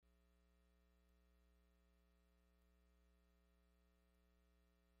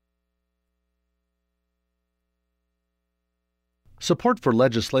Support for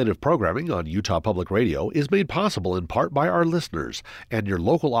legislative programming on Utah Public Radio is made possible in part by our listeners and your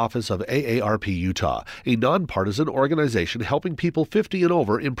local office of AARP Utah, a nonpartisan organization helping people 50 and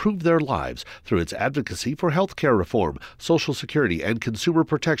over improve their lives through its advocacy for health care reform, Social Security, and consumer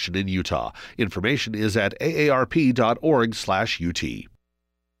protection in Utah. Information is at aarp.org/UT.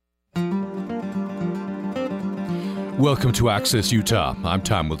 Welcome to Access Utah. I'm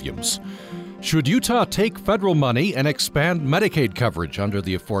Tom Williams. Should Utah take federal money and expand Medicaid coverage under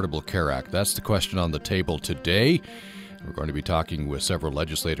the Affordable Care Act? That's the question on the table today. We're going to be talking with several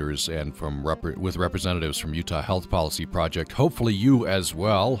legislators and with representatives from Utah Health Policy Project. Hopefully you as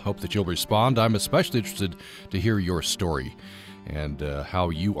well. Hope that you'll respond. I'm especially interested to hear your story and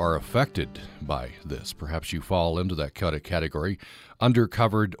how you are affected by this. Perhaps you fall into that category,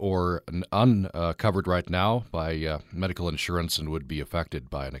 undercovered or uncovered right now by medical insurance and would be affected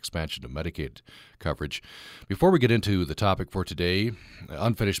by an expansion of Medicaid coverage. Before we get into the topic for today,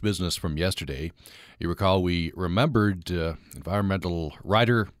 unfinished business from yesterday, you recall we remembered environmental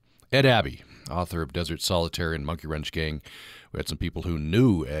writer Ed Abbey, author of Desert Solitaire and Monkey Wrench Gang. We had some people who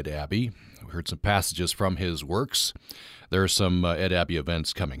knew Ed Abbey. We heard some passages from his works. There are some Ed Abbey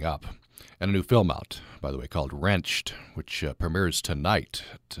events coming up. And a new film out, by the way, called Wrenched, which premieres tonight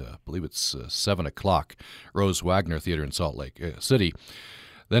at, I believe it's 7 o'clock, Rose Wagner Theater in Salt Lake City.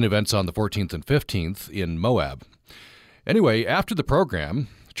 Then events on the 14th and 15th in Moab. Anyway, after the program,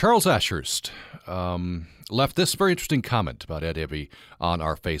 Charles Ashurst left this very interesting comment about Ed Abbey on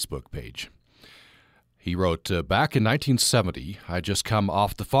our Facebook page. He wrote, back in 1970, I had just come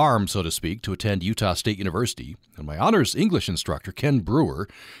off the farm, so to speak, to attend Utah State University, and my honors English instructor, Ken Brewer,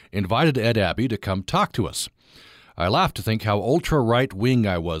 invited Ed Abbey to come talk to us. I laughed to think how ultra-right-wing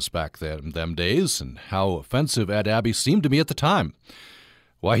I was back then, them days, and how offensive Ed Abbey seemed to me at the time.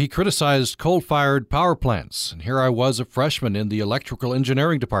 Why, he criticized coal-fired power plants, and here I was a freshman in the electrical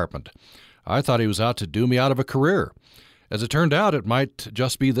engineering department. I thought he was out to do me out of a career. As it turned out, it might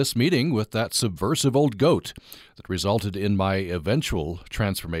just be this meeting with that subversive old goat that resulted in my eventual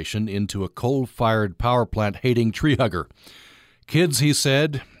transformation into a coal-fired power plant-hating tree hugger. Kids, he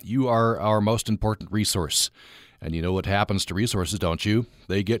said, you are our most important resource. And you know what happens to resources, don't you?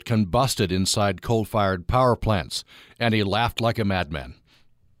 They get combusted inside coal-fired power plants. And he laughed like a madman.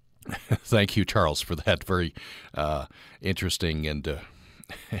 Thank you, Charles, for that very interesting and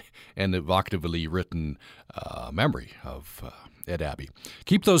evocatively written memory of Ed Abbey.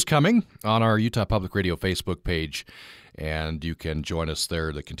 Keep those coming on our Utah Public Radio Facebook page, and you can join us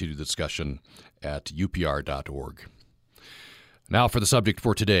there to continue the discussion at upr.org. Now for the subject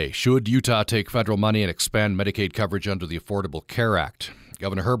for today. Should Utah take federal money and expand Medicaid coverage under the Affordable Care Act?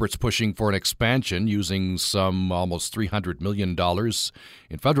 Governor Herbert's pushing for an expansion using some almost $300 million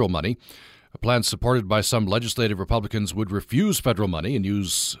in federal money. A plan supported by some legislative Republicans would refuse federal money and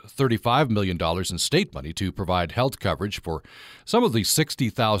use $35 million in state money to provide health coverage for some of the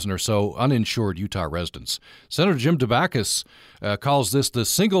 60,000 or so uninsured Utah residents. Senator Jim Dabakis calls this the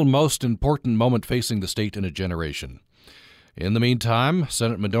single most important moment facing the state in a generation. In the meantime,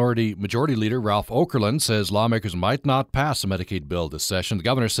 Senate Majority Leader Ralph Okerlund says lawmakers might not pass a Medicaid bill this session. The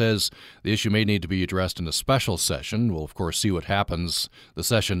governor says the issue may need to be addressed in a special session. We'll, of course, see what happens. The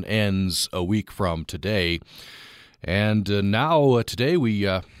session ends a week from today. And now, today, we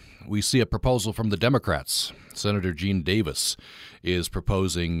see a proposal from the Democrats. Senator Gene Davis is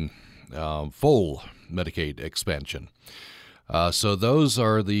proposing full Medicaid expansion. So those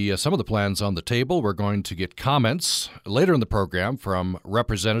are some of the plans on the table. We're going to get comments later in the program from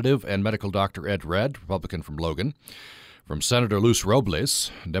Representative and Medical Doctor Ed Redd, Republican from Logan, from Senator Luz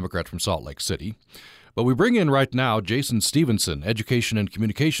Robles, Democrat from Salt Lake City. But we bring in right now Jason Stevenson, Education and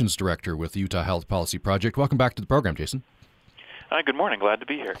Communications Director with the Utah Health Policy Project. Welcome back to the program, Jason. Hi, good morning. Glad to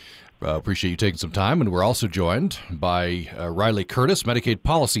be here. Appreciate you taking some time. And we're also joined by Riley Curtis, Medicaid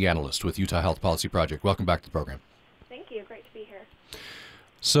Policy Analyst with Utah Health Policy Project. Welcome back to the program. Thank you. Great to be here.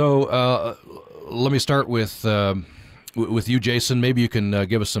 So let me start with you, Jason. Maybe you can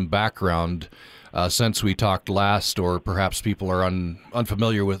give us some background since we talked last, or perhaps people are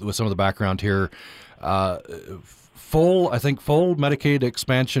unfamiliar with some of the background here. Full Medicaid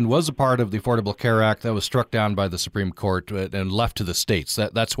expansion was a part of the Affordable Care Act that was struck down by the Supreme Court and left to the states.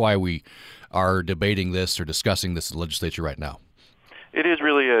 That's why we are debating this or discussing this in the legislature right now. It is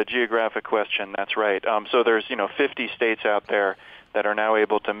really a geographic question. That's right. So there's 50 states out there that are now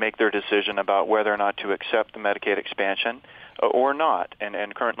able to make their decision about whether or not to accept the Medicaid expansion or not.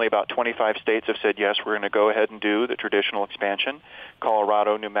 And currently about 25 states have said, yes, we're going to go ahead and do the traditional expansion.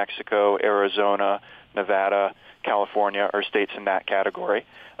 Colorado, New Mexico, Arizona, Nevada, California are states in that category.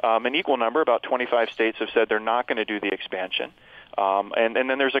 An equal number, about 25 states, have said they're not going to do the expansion. And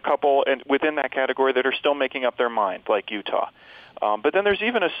then there's a couple within that category that are still making up their mind, like Utah. But then there's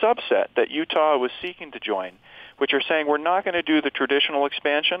even a subset that Utah was seeking to join, which are saying we're not going to do the traditional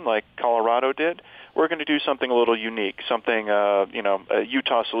expansion like Colorado did. We're going to do something a little unique, something, a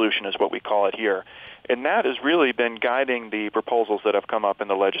Utah solution is what we call it here. And that has really been guiding the proposals that have come up in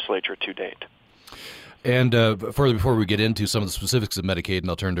the legislature to date. And further, before we get into some of the specifics of Medicaid, and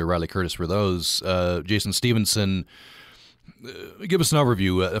I'll turn to Riley Curtis for those, Jason Stevenson, give us an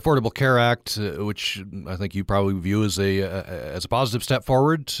overview. Affordable Care Act, which I think you probably view as a positive step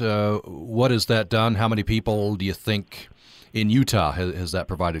forward. What has that done? How many people do you think in Utah has that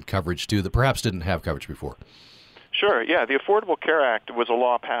provided coverage to that perhaps didn't have coverage before? Sure, yeah. The Affordable Care Act was a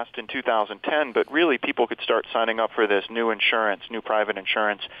law passed in 2010, but really people could start signing up for this new insurance, new private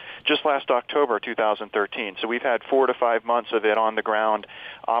insurance, just last October 2013. So we've had 4 to 5 months of it on the ground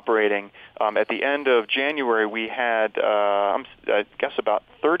operating. At the end of January, we had, I guess, about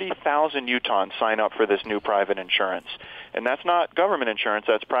 30,000 Utahns sign up for this new private insurance. And that's not government insurance.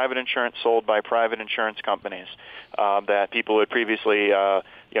 That's private insurance sold by private insurance companies that people had previously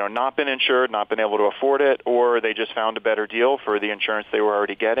not been insured, not been able to afford it, or they just found a better deal for the insurance they were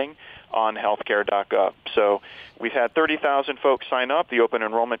already getting on healthcare.gov. So we've had 30,000 folks sign up. The open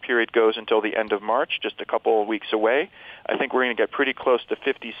enrollment period goes until the end of March, just a couple of weeks away. I think we're going to get pretty close to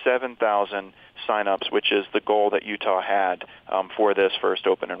 57,000 signups, which is the goal that Utah had for this first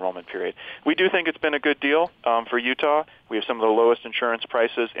open enrollment period. We do think it's been a good deal for Utah. We have some of the lowest insurance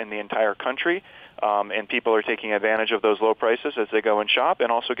prices in the entire country, and people are taking advantage of those low prices as they go and shop,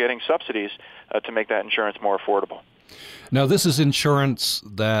 and also getting subsidies to make that insurance more affordable. Now, this is insurance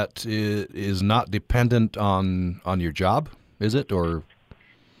that is not dependent on your job, is it? Or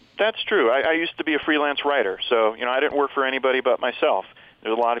that's true. I used to be a freelance writer, so I didn't work for anybody but myself.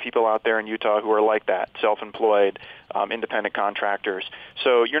 There's a lot of people out there in Utah who are like that, self-employed, independent contractors.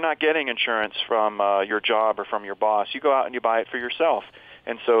 So you're not getting insurance from your job or from your boss. You go out and you buy it for yourself.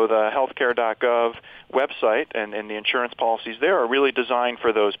 And so the healthcare.gov website and the insurance policies there are really designed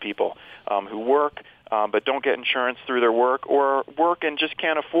for those people who work but don't get insurance through their work, or work and just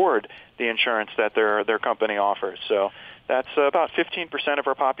can't afford the insurance that their company offers. So that's about 15% of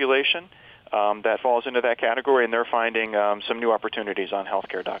our population that falls into that category, and they're finding some new opportunities on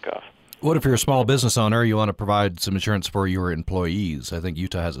healthcare.gov. What if you're a small business owner, you want to provide some insurance for your employees? I think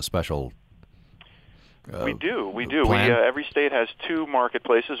Utah has a special We do. Every state has 2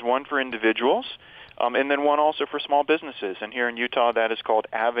 marketplaces, one for individuals, and then one also for small businesses. And here in Utah, that is called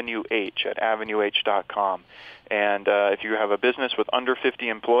Avenue H at avenueh.com. And if you have a business with under 50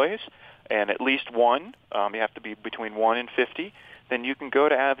 employees and at least one, you have to be between 1 and 50, then you can go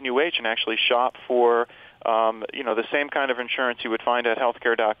to Avenue H and actually shop for the same kind of insurance you would find at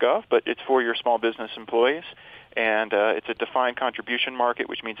healthcare.gov, but it's for your small business employees. And it's a defined contribution market,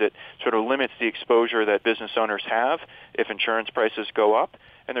 which means it sort of limits the exposure that business owners have if insurance prices go up.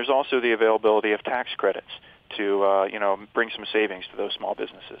 And there's also the availability of tax credits to bring some savings to those small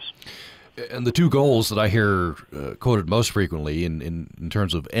businesses. And the 2 goals that I hear quoted most frequently in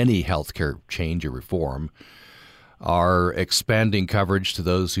terms of any healthcare change or reform are expanding coverage to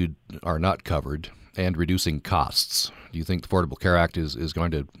those who are not covered and reducing costs. Do you think the Affordable Care Act is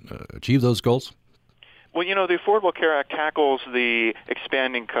going to achieve those goals? Well, the Affordable Care Act tackles the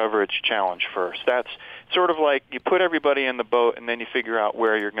expanding coverage challenge first. That's sort of like you put everybody in the boat and then you figure out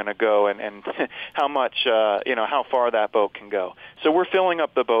where you're going to go and how much, how far that boat can go. So we're filling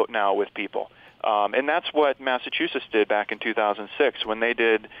up the boat now with people. And that's what Massachusetts did back in 2006 when they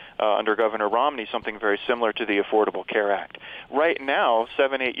did, under Governor Romney, something very similar to the Affordable Care Act. Right now,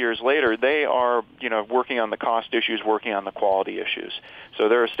 7-8 years later, they are, working on the cost issues, working on the quality issues. So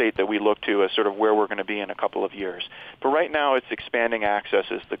they're a state that we look to as sort of where we're going to be in a couple of years. But right now, it's expanding access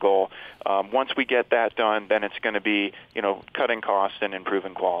is the goal. Once we get that done, then it's going to be, cutting costs and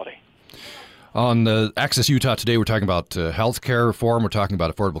improving quality. On Access Utah today, we're talking about health care reform. We're talking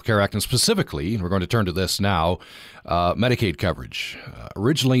about Affordable Care Act, and specifically, and we're going to turn to this now, Medicaid coverage.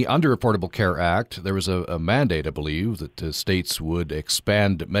 Originally, under Affordable Care Act, there was a mandate, I believe, that states would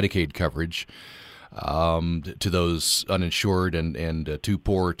expand Medicaid coverage to those uninsured and too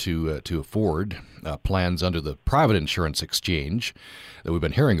poor to afford plans under the private insurance exchange that we've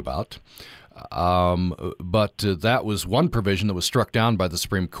been hearing about. But that was one provision that was struck down by the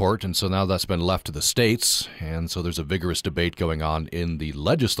Supreme Court, and so now that's been left to the states, and so there's a vigorous debate going on in the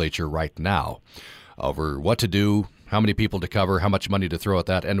legislature right now over what to do, how many people to cover, how much money to throw at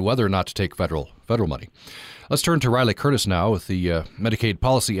that, and whether or not to take federal money. Let's turn to Riley Curtis now, with the Medicaid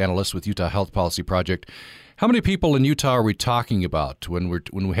policy analyst with Utah Health Policy Project. How many people in Utah are we talking about when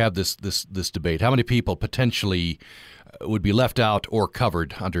we have this debate? How many people potentially would be left out or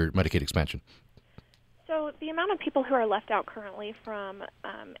covered under Medicaid expansion? So the amount of people who are left out currently from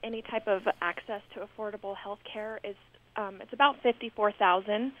any type of access to affordable health care is it's about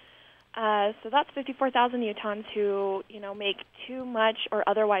 54,000. So that's 54,000 Utahns who, make too much or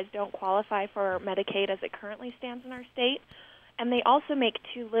otherwise don't qualify for Medicaid as it currently stands in our state. And they also make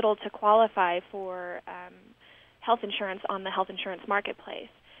too little to qualify for health insurance on the health insurance marketplace.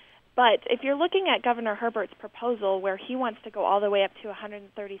 But if you're looking at Governor Herbert's proposal where he wants to go all the way up to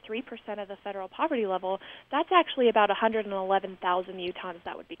 133% of the federal poverty level, that's actually about 111,000 Utahns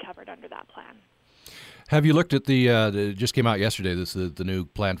that would be covered under that plan. Have you looked at it just came out yesterday, the new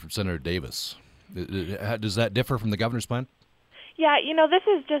plan from Senator Davis. Does that differ from the governor's plan? Yeah, this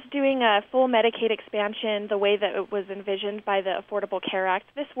is just doing a full Medicaid expansion the way that it was envisioned by the Affordable Care Act.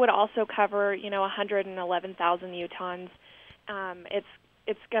 This would also cover, 111,000 Utahns.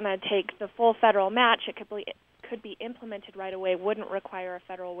 It's going to take the full federal match. It could be implemented right away, wouldn't require a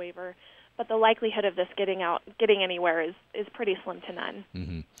federal waiver. But the likelihood of this getting anywhere is pretty slim to none.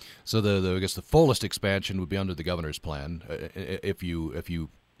 Mm-hmm. So I guess the fullest expansion would be under the governor's plan if you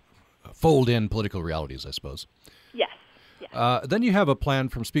fold in political realities, I suppose. Yes. Then you have a plan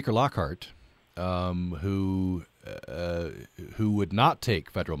from Speaker Lockhart, who would not take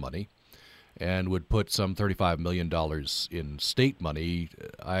federal money and would put some $35 million in state money.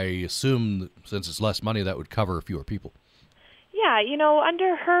 I assume since it's less money, that would cover fewer people. Yeah,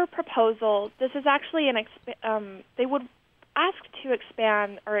 under her proposal, this is actually they would ask to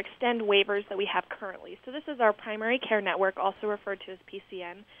expand or extend waivers that we have currently. So this is our primary care network, also referred to as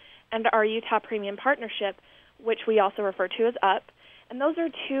PCN, and our Utah Premium Partnership, which we also refer to as UP. And those are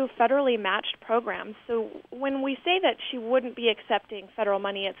two federally matched programs. So when we say that she wouldn't be accepting federal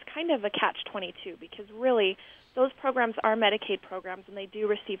money, it's kind of a catch-22 because really those programs are Medicaid programs and they do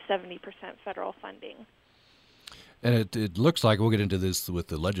receive 70% federal funding. And it looks like, we'll get into this with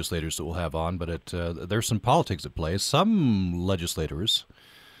the legislators that we'll have on, but there's some politics at play. Some legislators,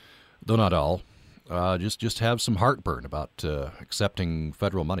 though not all, just have some heartburn about accepting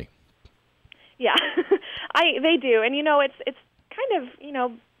federal money. Yeah, they do. And, it's kind of,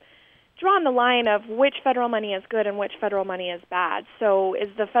 drawn the line of which federal money is good and which federal money is bad. So is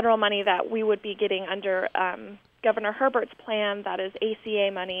the federal money that we would be getting under Governor Herbert's plan, that is ACA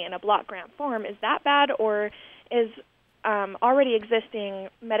money in a block grant form, is that bad, or is already existing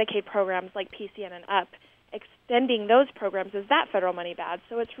Medicaid programs like PCN and UP, extending those programs, is that federal money bad?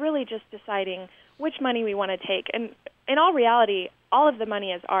 So it's really just deciding which money we want to take. And in all reality, all of the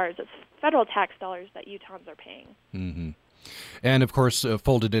money is ours. It's federal tax dollars that Utahns are paying. Mm-hmm. And, of course,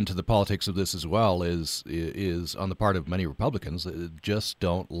 folded into the politics of this as well is on the part of many Republicans that just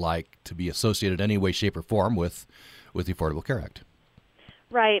don't like to be associated in any way, shape, or form with the Affordable Care Act.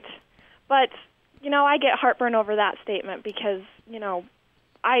 Right. But I get heartburn over that statement because,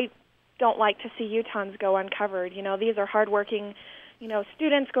 I don't like to see Utahns go uncovered. These are hardworking,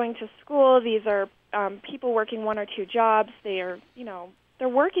 students going to school. These are people working one or two jobs. They are, they're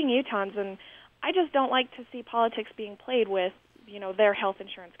working Utahns, and I just don't like to see politics being played with, their health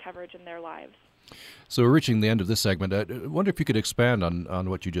insurance coverage in their lives. So we're reaching the end of this segment. I wonder if you could expand on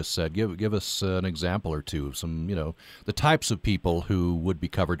what you just said. Give us an example or two of some, the types of people who would be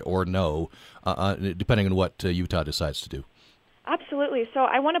covered or no, depending on what Utah decides to do. Absolutely. So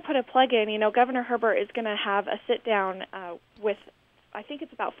I want to put a plug in. Governor Herbert is going to have a sit-down with, I think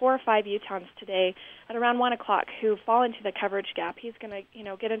it's about 4 or 5 Utahns today at around 1 o'clock who fall into the coverage gap. He's going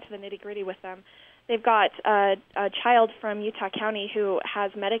to, get into the nitty-gritty with them. They've got a child from Utah County who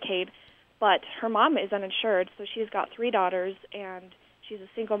has Medicaid, but her mom is uninsured, so she's got 3 daughters, and she's a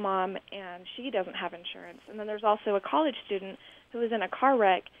single mom, and she doesn't have insurance. And then there's also a college student who was in a car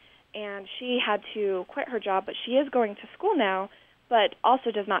wreck, and she had to quit her job, but she is going to school now, but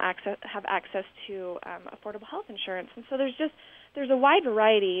also does not have access to affordable health insurance. And so there's a wide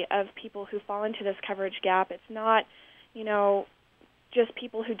variety of people who fall into this coverage gap. It's not, just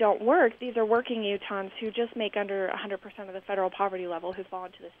people who don't work. These are working Utahns who just make under 100% of the federal poverty level who fall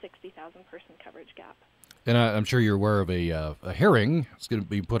into the 60,000 person coverage gap. And I'm sure you're aware of a hearing. It's going to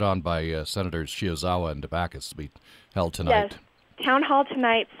be put on by Senators Shiozawa and DeBackus to be held tonight. Yes. Town Hall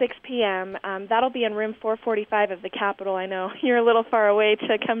tonight, 6 p.m. That'll be in room 445 of the Capitol. I know you're a little far away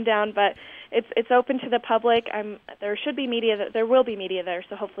to come down, but it's open to the public. There should be media. There will be media there,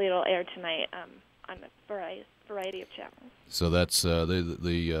 so hopefully it'll air tonight on a variety of channels. So that's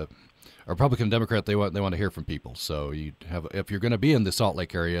the Republican and Democrat. They want to hear from people. So if you're going to be in the Salt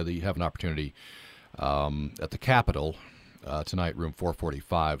Lake area, you have an opportunity at the Capitol tonight, room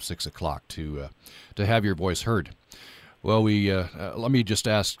 445, 6 o'clock, to have your voice heard. Well, let me just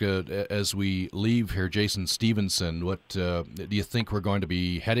ask, as we leave here, Jason Stevenson, what do you think we're going to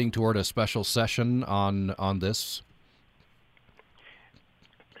be heading toward a special session on this?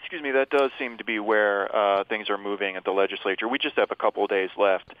 Excuse me, that does seem to be where things are moving at the legislature. We just have a couple of days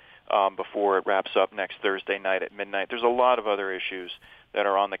left before it wraps up next Thursday night at midnight. There's a lot of other issues that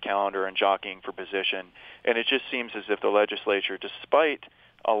are on the calendar and jockeying for position, and it just seems as if the legislature, despite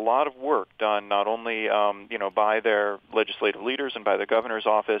a lot of work done not only by their legislative leaders and by the governor's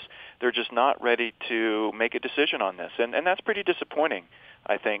office, they're just not ready to make a decision on this. And that's pretty disappointing,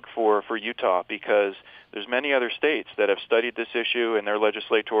 I think, for Utah, because there's many other states that have studied this issue and their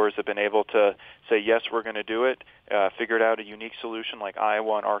legislators have been able to say, yes, we're going to do it, figured out a unique solution like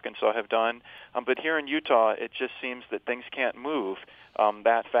Iowa and Arkansas have done. But here in Utah, it just seems that things can't move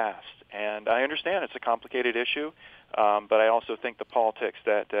that fast. And I understand it's a complicated issue, but I also think the politics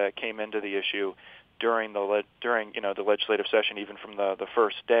that came into the issue during the legislative session, even from the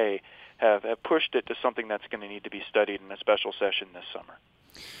first day, have pushed it to something that's going to need to be studied in a special session this summer.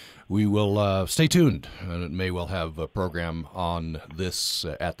 We will stay tuned, and it may well have a program on this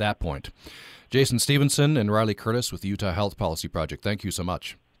at that point. Jason Stevenson and Riley Curtis with the Utah Health Policy Project, thank you so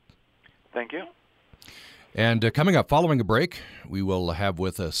much. Thank you. And coming up, following a break, we will have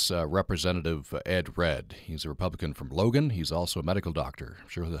with us Representative Ed Red. He's a Republican from Logan. He's also a medical doctor. I'm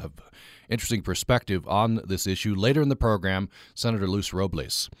sure he'll have interesting perspective on this issue. Later in the program, Senator Luce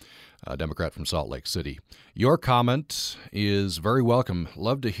Robles, a Democrat from Salt Lake City. Your comment is very welcome.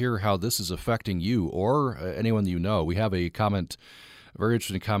 Love to hear how this is affecting you or anyone you know. We have a comment, a very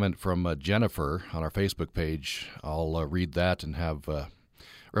interesting comment from Jennifer on our Facebook page. I'll read that and have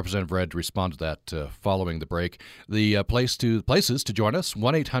Representative Red respond to that following the break. The places to join us,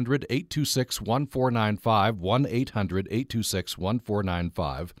 1-800-826-1495,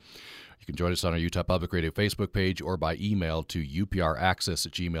 1-800-826-1495. You can join us on our Utah Public Radio Facebook page or by email to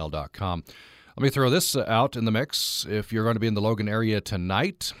upraccess@gmail.com. Let me throw this out in the mix. If you're going to be in the Logan area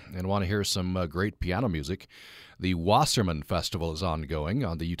tonight and want to hear some great piano music, the Wasserman Festival is ongoing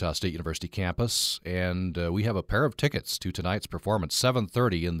on the Utah State University campus, and we have a pair of tickets to tonight's performance,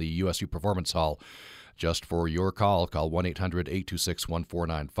 7:30 in the USU Performance Hall. Just for your call, call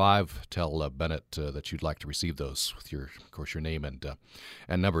 1-800-826-1495. Tell Bennett that you'd like to receive those with your name and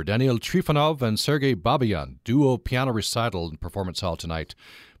number. Daniil Trifonov and Sergei Babayan, duo piano recital in Performance Hall tonight.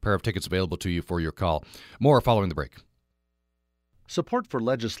 Pair of tickets available to you for your call. More following the break. Support for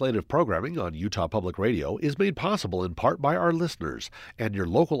legislative programming on Utah Public Radio is made possible in part by our listeners and your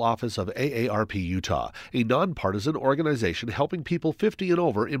local office of AARP Utah, a nonpartisan organization helping people 50 and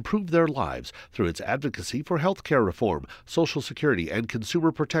over improve their lives through its advocacy for health care reform, Social Security, and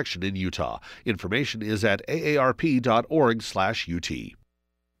consumer protection in Utah. Information is at aarp.org/UT.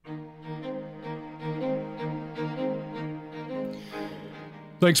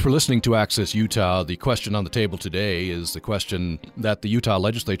 Thanks for listening to Access Utah. The question on the table today is the question that the Utah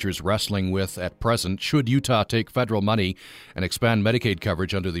legislature is wrestling with at present. Should Utah take federal money and expand Medicaid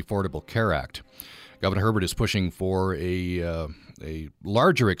coverage under the Affordable Care Act? Governor Herbert is pushing for a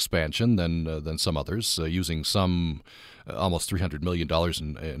larger expansion than some others, using some almost $300 million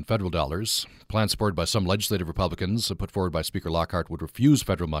in federal dollars. Plan supported by some legislative Republicans, put forward by Speaker Lockhart, would refuse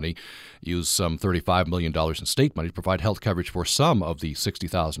federal money, use some $35 million in state money to provide health coverage for some of the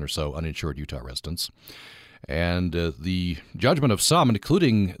 60,000 or so uninsured Utah residents. And the judgment of some,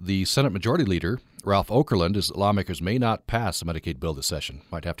 including the Senate Majority Leader, Ralph Okerlund, is that lawmakers may not pass a Medicaid bill this session.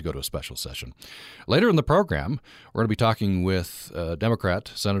 Might have to go to a special session. Later in the program, we're going to be talking with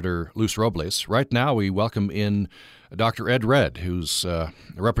Democrat Senator Luce Robles. Right now, we welcome in Dr. Ed Red, who's a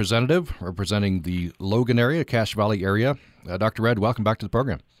representative representing the Logan area, Cache Valley area. Dr. Red, welcome back to the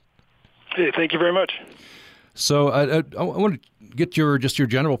program. Hey, thank you very much. So I want to get your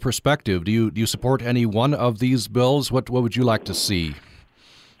general perspective. Do you support any one of these bills? What would you like to see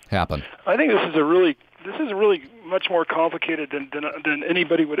happen? I think this is really much more complicated than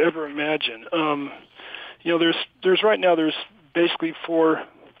anybody would ever imagine. There's right now basically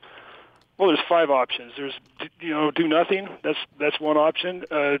there's 5 options. There's do nothing. That's one option.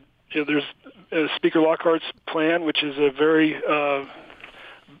 There's Speaker Lockhart's plan, which is a very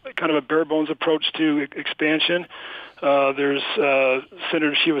kind of a bare bones approach to expansion. There's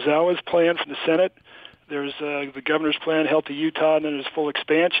Senator Shiwazawa's plan from the Senate. There's the governor's plan, Healthy Utah, and then there's full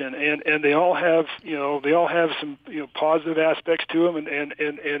expansion, and they all have some positive aspects to them,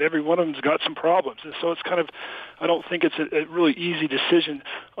 and every one of them's got some problems, and so it's kind of, I don't think it's a really easy decision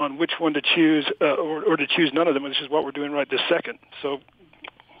on which one to choose or to choose none of them, which is what we're doing right this second. So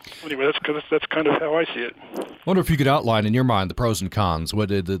anyway, that's kind of how I see it. wonder if you could outline in your mind the pros and cons. What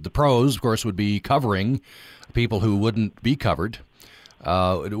the pros, of course, would be covering people who wouldn't be covered.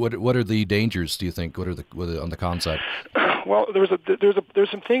 What are the dangers, do you think? What are on the con side? Well, there's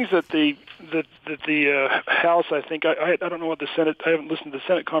some things that the House, I think, I don't know what the Senate, I haven't listened to the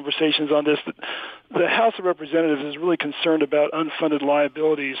Senate conversations on this, but the House of Representatives is really concerned about unfunded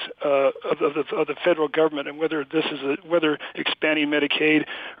liabilities of the federal government, and whether whether expanding Medicaid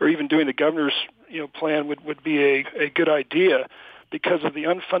or even doing the governor's plan would be a good idea, because of the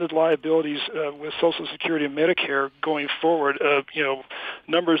unfunded liabilities with Social Security and Medicare going forward.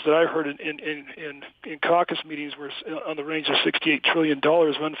 Numbers that I heard in caucus meetings were on the range of $68 trillion of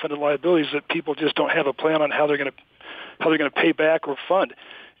unfunded liabilities that people just don't have a plan on how they're going to pay back or fund.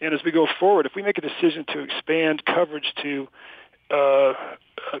 And as we go forward, if we make a decision to expand coverage to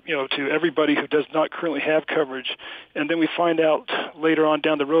everybody who does not currently have coverage, and then we find out later on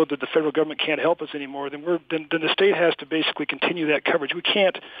down the road that the federal government can't help us anymore, then the state has to basically continue that coverage. We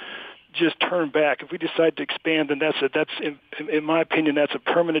can't just turn back. If we decide to expand, then that's in my opinion, that's a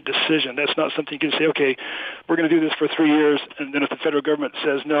permanent decision. That's not something you can say, okay, we're going to do this for 3 years, and then if the federal government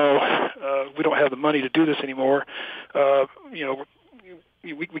says no, we don't have the money to do this anymore,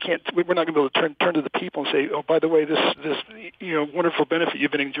 we can't. We're not going to be able to turn to the people and say, "Oh, by the way, this wonderful benefit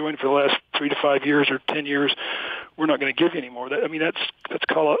you've been enjoying for the last 3 to 5 years or 10 years, we're not going to give you anymore." That's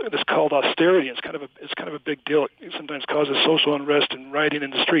called austerity. It's kind of a big deal. It sometimes causes social unrest and rioting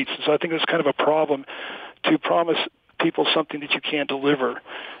in the streets. So I think it's kind of a problem to promise people something that you can't deliver.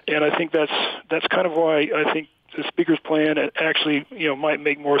 And I think that's kind of why I think the Speaker's plan actually might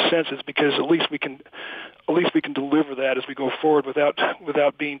make more sense, is because at least we can deliver that as we go forward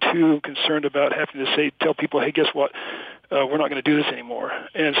without being too concerned about having to tell people, hey, guess what? We're not going to do this anymore.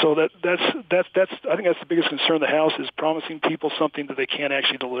 And so that's I think that's the biggest concern of the House, is promising people something that they can't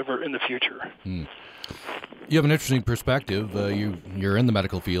actually deliver in the future. You have an interesting perspective. You're in the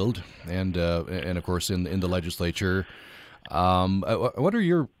medical field, and of course in the legislature. What are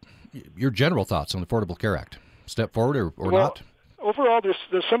your general thoughts on the Affordable Care Act? Step forward or not? Overall, there's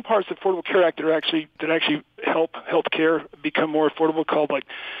some parts of the Affordable Care Act that actually help healthcare become more affordable, called like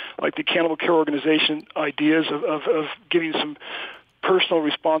the Accountable Care Organization ideas of giving some personal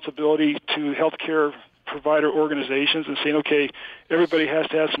responsibility to healthcare provider organizations and saying, okay, everybody has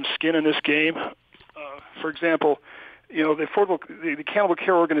to have some skin in this game. For example, the Accountable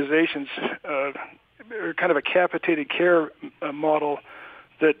Care Organizations are kind of a capitated care model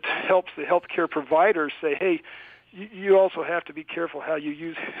that helps the healthcare providers say, hey, you also have to be careful how you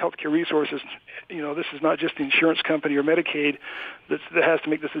use healthcare resources. This is not just the insurance company or Medicaid that has to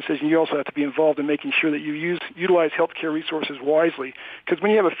make this decision. You also have to be involved in making sure that you utilize healthcare resources wisely. Because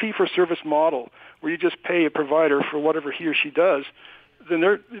when you have a fee-for-service model where you just pay a provider for whatever he or she does, then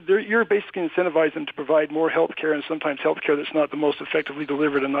you're basically incentivizing them to provide more healthcare, and sometimes healthcare that's not the most effectively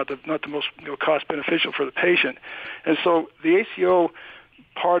delivered and not the most cost beneficial for the patient. And so the ACO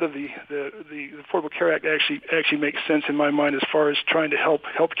part of the Affordable Care Act actually makes sense in my mind, as far as trying to help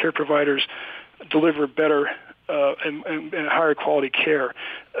healthcare providers deliver better and higher quality care.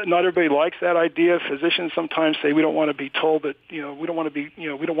 Not everybody likes that idea. Physicians sometimes say we don't want to be told that we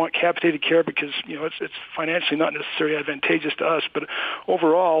don't want capitated care because it's financially not necessarily advantageous to us. But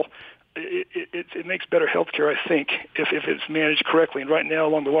overall, it makes better health care, I think, if it's managed correctly. And right now,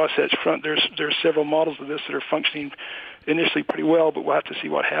 along the Wasatch Front, there's several models of this that are functioning initially pretty well, but we'll have to see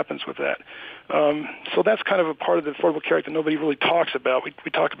what happens with that. So that's kind of a part of the Affordable Care Act that nobody really talks about.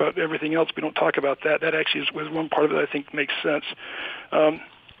 We talk about everything else. We don't talk about that. That actually was one part of it I think makes sense.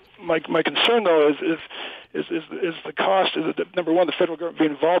 My concern, though, is the cost. Is that, number one, the federal government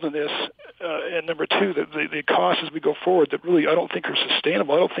being involved in this, and number two, the costs as we go forward that really I don't think are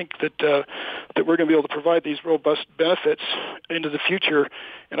sustainable. I don't think that we're going to be able to provide these robust benefits into the future,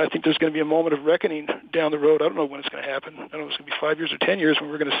 and I think there's going to be a moment of reckoning down the road. I don't know when it's going to happen. I don't know if it's going to be 5 years or 10 years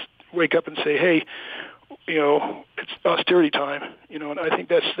when we're going to wake up and say, hey, it's austerity time, and I think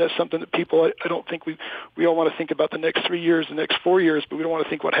that's something that people, I don't think we all want to think about the next 3 years, the next 4 years, but we don't want to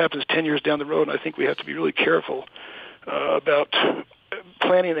think what happens 10 years down the road, and I think we have to be really careful about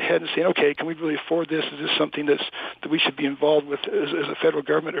planning ahead and saying, okay, can we really afford this? Is this something that we should be involved with as a federal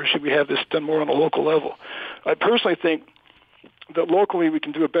government, or should we have this done more on a local level? I personally think that locally we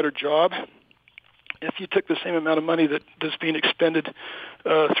can do a better job. If you took the same amount of money that's being expended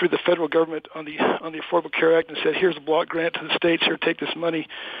through the federal government on the Affordable Care Act and said, here's a block grant to the states, here, take this money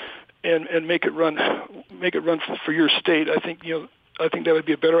and make it run for your state, I think that would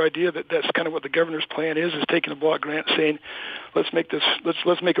be a better idea. That's kind of what the governor's plan is taking a block grant, saying let's make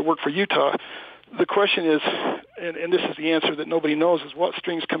it work for Utah. the question is, and this is the answer that nobody knows, is what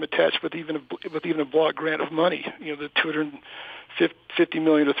strings come attached with even a block grant of money. The $250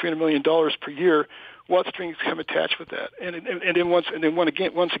 million or $300 million per year. What strings come attached with that? And then once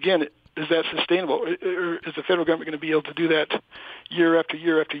again, is that sustainable? Or is the federal government going to be able to do that year after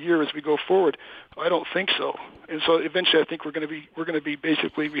year after year as we go forward? I don't think so. And so eventually, I think we're going to be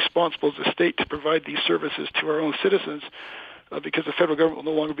basically responsible as a state to provide these services to our own citizens, because the federal government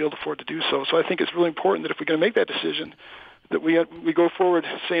will no longer be able to afford to do so. So I think it's really important that if we're going to make that decision, that we go forward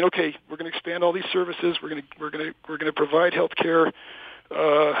saying, okay, we're going to expand all these services. We're going to provide health care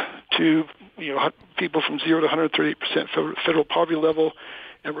to people from 0 to 138% federal poverty level,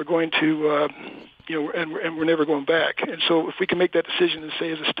 and we're going to and we're never going back. And so if we can make that decision and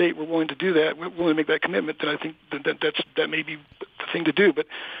say as a state we're willing to do that, we're willing to make that commitment, then I think that may be the thing to do. But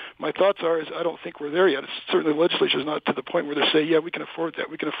my thoughts are I don't think we're there yet. It's certainly the legislature is not to the point where they say, yeah, we can afford that.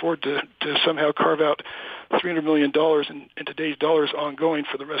 We can afford to somehow carve out $300 million in today's dollars ongoing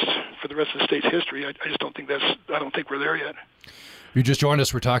for the rest of the state's history. I just don't think we're there yet. If you just joined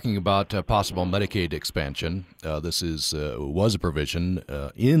us, we're talking about possible Medicaid expansion. This was a provision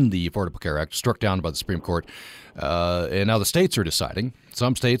in the Affordable Care Act, struck down by the Supreme Court, and now the states are deciding.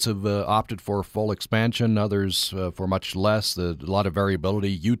 Some states have opted for full expansion, others for much less. A lot of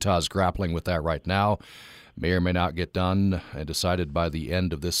variability. Utah's grappling with that right now. May or may not get done and decided by the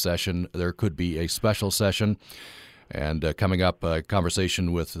end of this session. There could be a special session. And coming up, a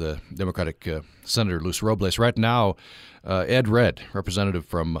conversation with Democratic Senator Luis Robles. Right now, Ed Red, representative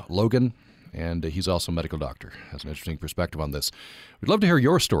from Logan, and he's also a medical doctor, has an interesting perspective on this. We'd love to hear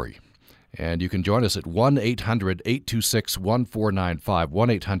your story, and you can join us at 1-800-826-1495,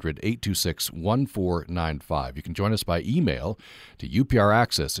 1-800-826-1495. You can join us by email to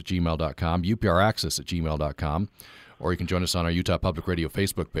upraccess@gmail.com, upraccess@gmail.com, or you can join us on our Utah Public Radio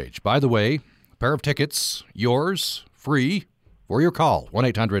Facebook page. By the way, pair of tickets, yours, free, for your call,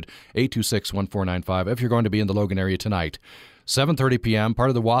 1-800-826-1495. If you're going to be in the Logan area tonight, 7:30 p.m., part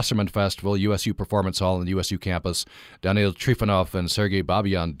of the Wasserman Festival, USU Performance Hall on the USU campus, Daniil Trifonov and Sergei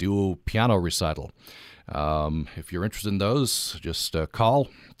Babian duo piano recital. If you're interested in those, just call,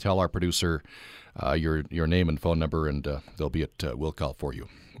 tell our producer your name and phone number, and they'll be at will call for you.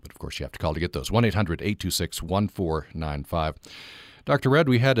 But, of course, you have to call to get those, 1-800-826-1495. Dr. Red,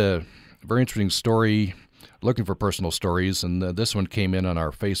 we had a very interesting story, looking for personal stories, and this one came in on our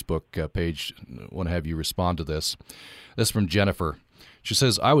Facebook page. I want to have you respond to this. This is from Jennifer. She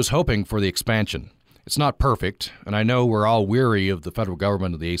says, I was hoping for the expansion. It's not perfect, and I know we're all weary of the federal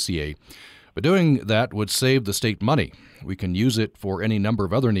government and the ACA, but doing that would save the state money. We can use it for any number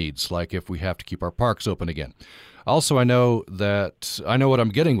of other needs, like if we have to keep our parks open again. Also, I know what I'm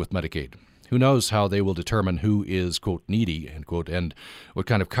getting with Medicaid. Who knows how they will determine who is, quote, needy, end quote, and what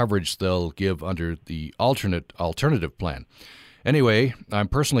kind of coverage they'll give under the alternative plan. Anyway, I'm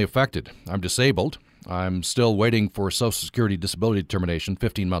personally affected. I'm disabled. I'm still waiting for Social Security disability determination,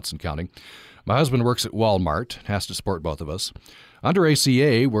 15 months and counting. My husband works at Walmart, has to support both of us. Under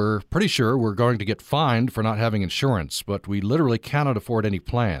ACA, we're pretty sure we're going to get fined for not having insurance, but we literally cannot afford any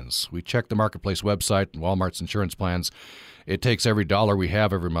plans. We check the Marketplace website and Walmart's insurance plans. It takes every dollar we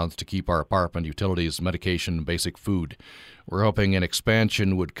have every month to keep our apartment, utilities, medication, and basic food. We're hoping an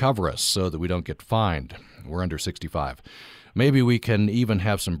expansion would cover us so that we don't get fined. We're under 65. Maybe we can even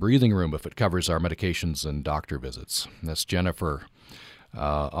have some breathing room if it covers our medications and doctor visits. That's Jennifer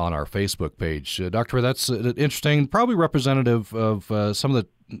on our Facebook page. Doctor, that's interesting, probably representative of some of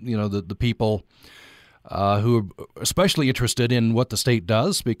the people who are especially interested in what the state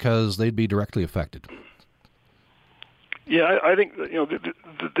does because they'd be directly affected. Yeah, I think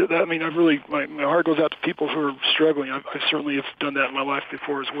I mean, my heart goes out to people who are struggling. I certainly have done that in my life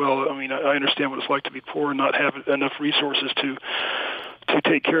before as well. I mean, I understand what it's like to be poor and not have enough resources to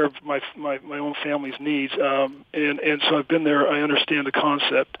take care of my own family's needs, and so I've been there. I understand the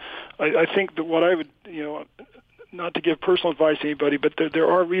concept. I think that what I would, not to give personal advice to anybody, but there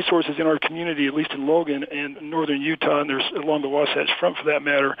are resources in our community, at least in Logan and northern Utah, and there's along the Wasatch Front for that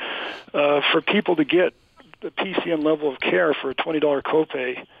matter, for people to get the PCN level of care for a $20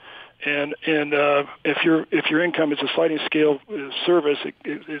 copay, and if your income is a sliding scale service,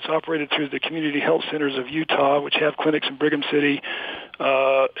 it's operated through the community health centers of Utah, which have clinics in Brigham City.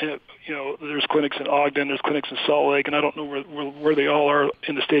 There's clinics in Ogden, there's clinics in Salt Lake, and I don't know where they all are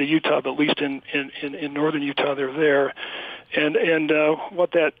in the state of Utah, but at least in northern Utah, they're there, and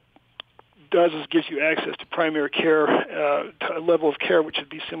what that does is gives you access to primary care, a level of care which would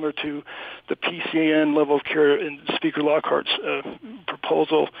be similar to the PCN level of care in Speaker Lockhart's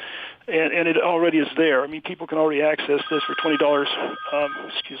proposal. and it already is there. I mean, people can already access this for $20.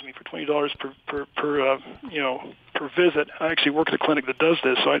 For $20 per visit. I actually work at a clinic that does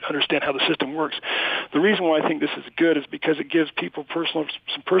this, so I understand how the system works. The reason why I think this is good is because it gives people some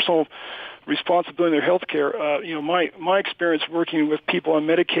personal responsibility in their health care. My experience working with people on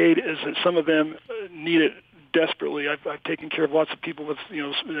Medicaid is that some of them need it desperately. I've taken care of lots of people with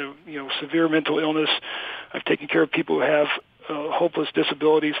severe mental illness. I've taken care of people who have hopeless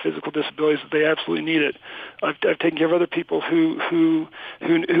disabilities, physical disabilities, that they absolutely need it. I've taken care of other people who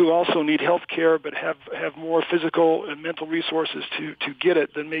also need health care but have more physical and mental resources to get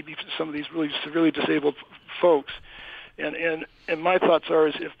it than maybe some of these really severely disabled folks. And my thoughts are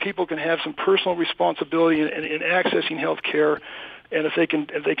is if people can have some personal responsibility in accessing health care, and if they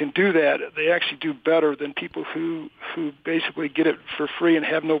can do that, they actually do better than people who basically get it for free and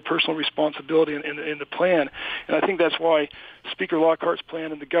have no personal responsibility in the plan. And I think that's why Speaker Lockhart's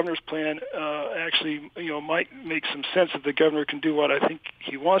plan and the governor's plan actually might make some sense if the governor can do what I think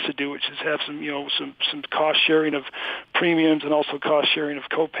he wants to do, which is have some cost sharing of premiums and also cost sharing of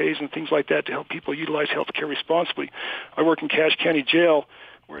co-pays and things like that to help people utilize health care responsibly. I work in Cache County Jail,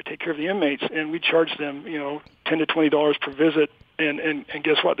 where I take care of the inmates, and we charge them, $10 to $20 per visit. And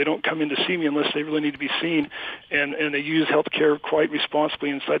guess what? They don't come in to see me unless they really need to be seen, and they use health care quite responsibly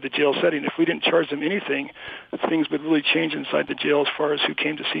inside the jail setting. If we didn't charge them anything, things would really change inside the jail as far as who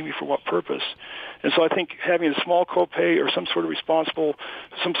came to see me for what purpose. And so I think having a small copay or some sort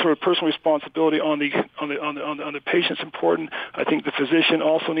of personal responsibility on the patient's important. I think the physician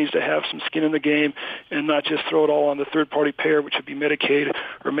also needs to have some skin in the game and not just throw it all on the third-party payer, which would be Medicaid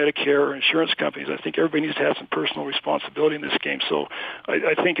or Medicare or insurance companies. I think everybody needs to have some personal responsibility in this game. So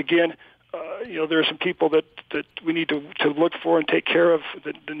I think, again, there are some people that we need to look for and take care of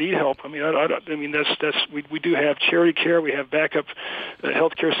that need help. I mean, we do have charity care. We have backup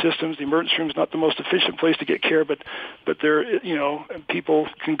healthcare systems. The emergency room is not the most efficient place to get care, but there, people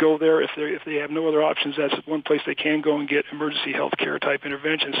can go there if they have no other options. That's one place they can go and get emergency healthcare type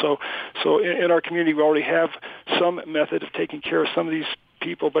intervention. So in our community, we already have some method of taking care of some of these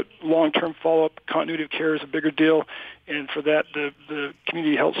people, but long-term follow-up continuity of care is a bigger deal, and for that, the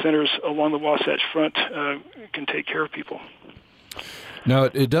community health centers along the Wasatch Front can take care of people. Now,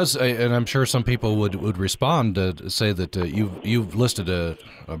 it does, and I'm sure some people would respond to say that you've listed a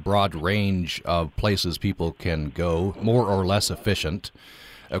broad range of places people can go, more or less efficient.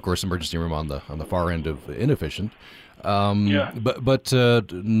 Of course, emergency room on the far end of inefficient. But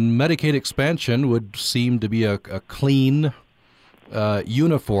Medicaid expansion would seem to be a clean,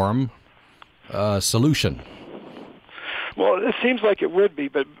 uniform solution. Well, it seems like it would be,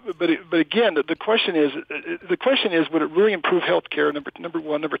 but again, the question is, would it really improve health care? Number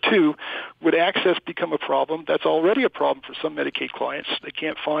one. Number two, would access become a problem? That's already a problem for some Medicaid clients. They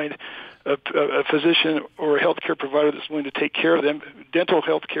can't find a physician or a health care provider that's willing to take care of them. Dental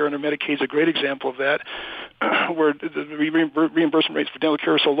health care under Medicaid is a great example of that, where the reimbursement rates for dental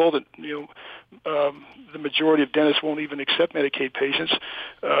care are so low that the majority of dentists won't even accept Medicaid patients,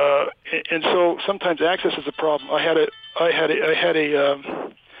 and so sometimes access is a problem. I had a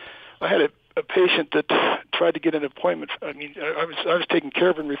patient that tried to get an appointment. I mean, I was taking care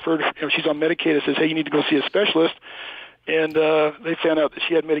of her and referred her. She's on Medicaid. It says, hey, you need to go see a specialist. And they found out that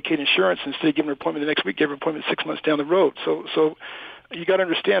she had Medicaid insurance. Instead of giving her an appointment the next week, gave her an appointment 6 months down the road. So you got to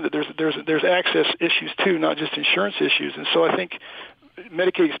understand that there's access issues too, not just insurance issues. And so I think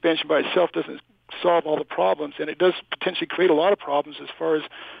Medicaid expansion by itself doesn't solve all the problems, and it does potentially create a lot of problems as far as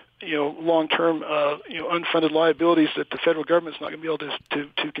long-term unfunded liabilities that the federal government's not going to be able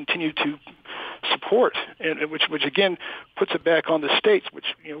to continue to support, and which again puts it back on the states. Which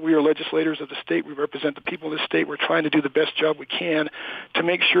we are legislators of the state. We represent the people of the state. We're trying to do the best job we can to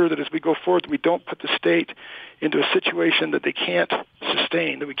make sure that as we go forward, we don't put the state into a situation that they can't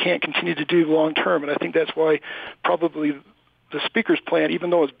sustain, that we can't continue to do long-term. And I think that's why probably the Speaker's plan, even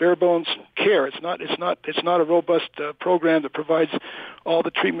though it's bare bones care, it's not a robust program that provides all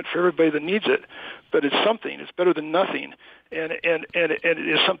the treatment for everybody that needs it, but it's something. It's better than nothing, and it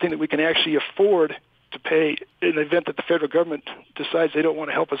is something that we can actually afford to pay in the event that the federal government decides they don't want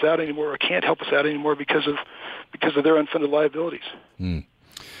to help us out anymore or can't help us out anymore because of their unfunded liabilities.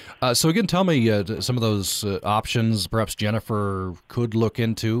 So again, tell me some of those options perhaps Jennifer could look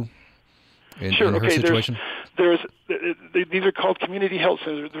into in her situation. these are called community health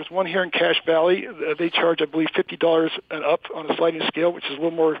centers. There's one here in Cache Valley. They charge, I believe, $50 and up on a sliding scale, which is a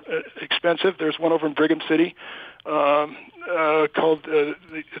little more expensive. There's one over in Brigham City called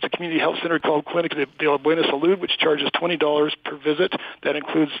it's a community health center called Clinic de la Buena Salud, which charges $20 per visit. That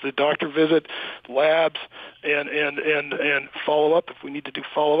includes the doctor visit, labs, and follow up if we need to do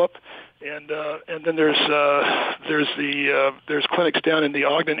follow up. And then there's clinics down in the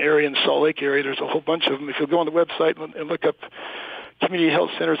Ogden area and Salt Lake area. There's a whole bunch of them. If you'll go on the website and look up Community Health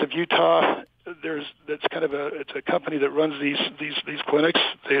Centers of Utah, it's a company that runs these clinics.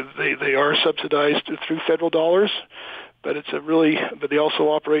 They are subsidized through federal dollars, but they also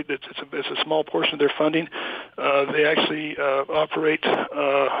operate. It's a small portion of their funding. They actually operate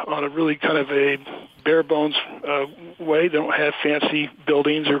on a really kind of a bare bones way. They don't have fancy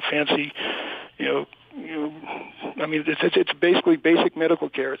buildings or fancy, I mean, it's basically basic medical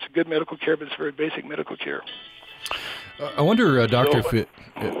care. It's good medical care, but it's very basic medical care. I wonder, Doctor,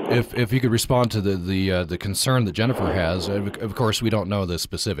 if you could respond to the concern that Jennifer has. Of course, we don't know the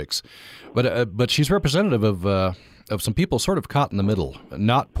specifics, but she's representative of some people sort of caught in the middle,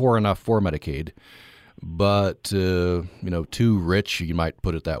 not poor enough for Medicaid, but too rich. You might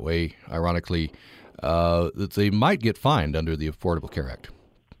put it that way. Ironically, that they might get fined under the Affordable Care Act.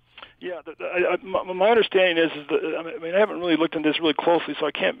 Yeah, my understanding is that I haven't really looked into this really closely, so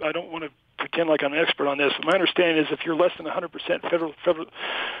I don't want to pretend like I'm an expert on this. But my understanding is if you're less than 100%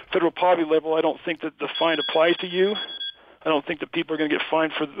 federal poverty level, I don't think that the fine applies to you. I don't think that people are going to get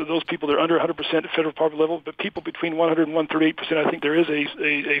fined for those people that are under 100% federal poverty level. But people between 100 and 138%, I think there is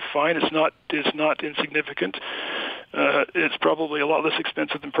a fine. It's not insignificant. It's probably a lot less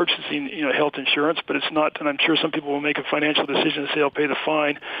expensive than purchasing health insurance, but it's not. And I'm sure some people will make a financial decision and say, "I'll pay the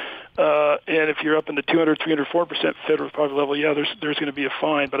fine." And if you're up in the 200, 300, 4% federal poverty level, yeah, there's going to be a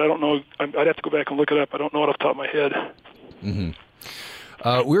fine. But I don't know. I'd have to go back and look it up. I don't know it off the top of my head. Mm-hmm.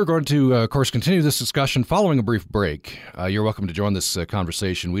 We're going to, of course, continue this discussion following a brief break. You're welcome to join this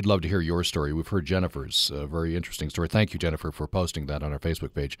conversation. We'd love to hear your story. We've heard Jennifer's very interesting story. Thank you, Jennifer, for posting that on our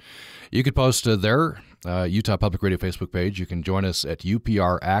Facebook page. You could post there, Utah Public Radio Facebook page. You can join us at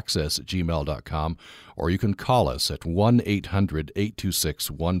upraccess@gmail.com, or you can call us at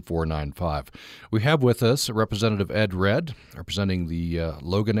 1-800-826-1495. We have with us Representative Ed Red, representing the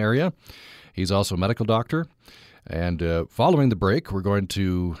Logan area. He's also a medical doctor. And following the break, we're going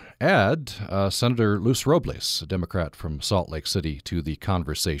to add Senator Luz Robles, a Democrat from Salt Lake City, to the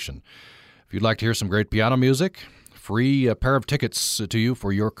conversation. If you'd like to hear some great piano music, free pair of tickets to you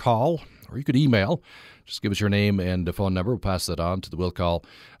for your call, or you could email. Just give us your name and a phone number. We'll pass that on to the will call.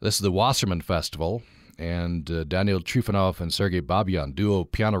 This is the Wasserman Festival, and Daniel Trifonov and Sergei Babyan duo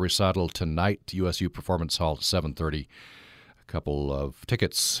piano recital tonight, USU Performance Hall at 7:30. Couple of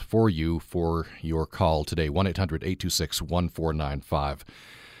tickets for you for your call today, 1-800-826-1495.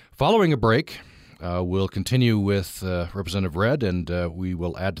 Following a break, we'll continue with Representative Red, and we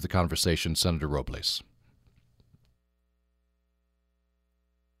will add to the conversation Senator Robles.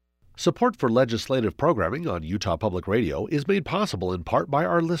 Support for legislative programming on Utah Public Radio is made possible in part by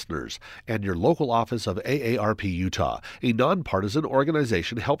our listeners and your local office of AARP Utah, a nonpartisan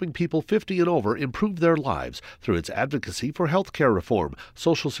organization helping people 50 and over improve their lives through its advocacy for health care reform,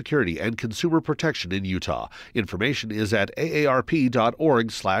 Social Security, and consumer protection in Utah. Information is at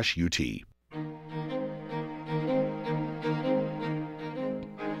aarp.org/UT.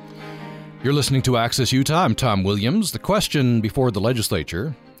 You're listening to Access Utah. I'm Tom Williams. The question before the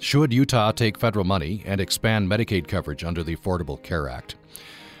legislature: should Utah take federal money and expand Medicaid coverage under the Affordable Care Act?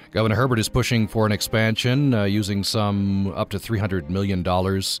 Governor Herbert is pushing for an expansion using some up to $300 million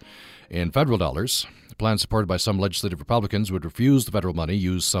in federal dollars. The plan, supported by some legislative Republicans, would refuse the federal money,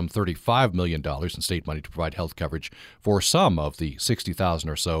 use some $35 million in state money to provide health coverage for some of the 60,000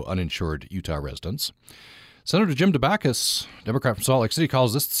 or so uninsured Utah residents. Senator Jim DeBacchus, Democrat from Salt Lake City,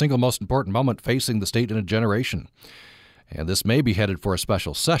 calls this the single most important moment facing the state in a generation. And this may be headed for a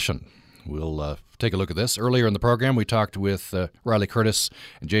special session. We'll take a look at this. Earlier in the program, we talked with Riley Curtis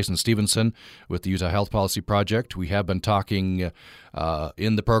and Jason Stevenson with the Utah Health Policy Project. We have been talking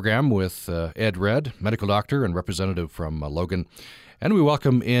in the program with Ed Red, medical doctor and representative from Logan. And we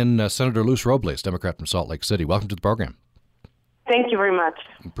welcome in Senator Luz Robles, Democrat from Salt Lake City. Welcome to the program. Thank you very much.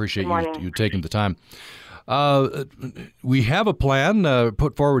 Appreciate you taking the time. We have a plan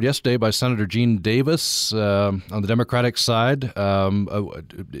put forward yesterday by Senator Gene Davis on the Democratic side.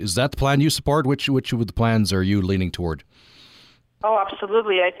 Is that the plan you support? Which of the plans are you leaning toward? Oh,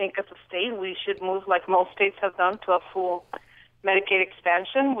 absolutely. I think as a state, we should move like most states have done to a full Medicaid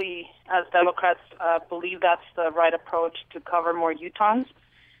expansion. We, as Democrats, believe that's the right approach to cover more Utahns.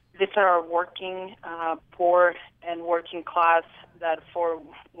 These are our working, poor and working class that for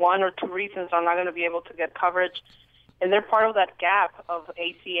one or two reasons are not going to be able to get coverage. And they're part of that gap of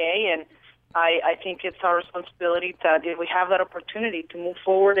ACA. And I think it's our responsibility that if we have that opportunity to move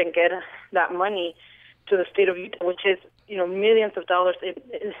forward and get that money to the state of Utah, which is, millions of dollars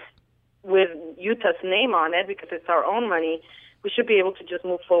with Utah's name on it because it's our own money, we should be able to just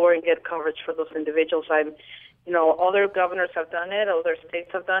move forward and get coverage for those individuals. Other governors have done it, other states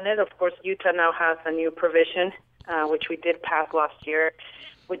have done it. Of course, Utah now has a new provision, which we did pass last year,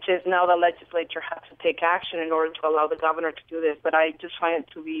 which is now the legislature has to take action in order to allow the governor to do this. But I just find it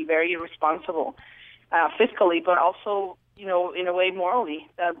to be very irresponsible fiscally, but also, in a way morally,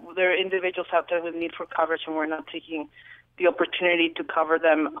 that there are individuals out there with need for coverage and we're not taking the opportunity to cover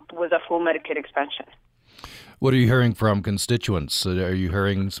them with a full Medicaid expansion. What are you hearing from constituents? Are you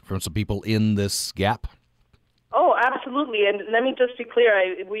hearing from some people in this gap? Oh, absolutely. And let me just be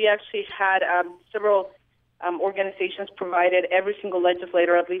clear. We actually had several organizations provided every single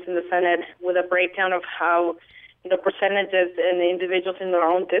legislator, at least in the Senate, with a breakdown of how, percentages and the individuals in their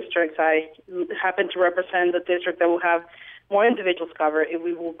own districts. I happen to represent the district that will have more individuals covered if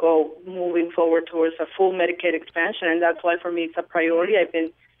we will go moving forward towards a full Medicaid expansion. And that's why, for me, it's a priority. I've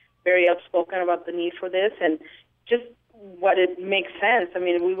been very outspoken about the need for this and just what it makes sense. I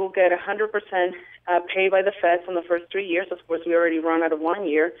mean, we will get 100% paid by the feds on the first 3 years. Of course, we already run out of 1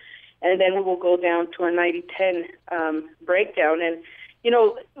 year. And then we will go down to a 90-10 breakdown. And,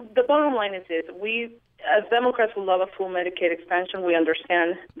 the bottom line is this. We, as Democrats, who love a full Medicaid expansion, we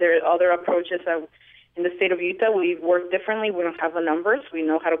understand there are other approaches in the state of Utah. We work differently. We don't have the numbers. We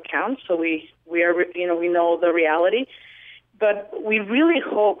know how to count. So we know the reality. But we really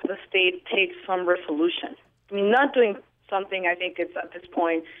hope the state takes some resolution. I mean, not doing something, I think it's at this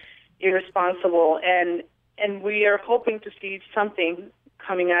point irresponsible. And we are hoping to see something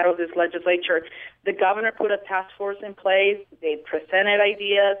coming out of this legislature. The governor put a task force in place. They presented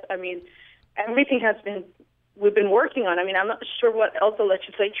ideas. I mean, everything we've been working on. I mean, I'm not sure what else the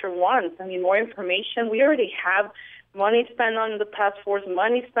legislature wants. I mean, more information. We already have money spent on the task force,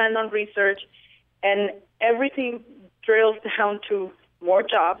 money spent on research, and everything drills down to more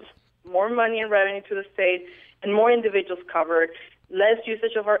jobs, more money and revenue to the state, and more individuals covered, less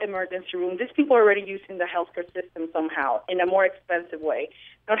usage of our emergency room. These people are already using the healthcare system somehow in a more expensive way.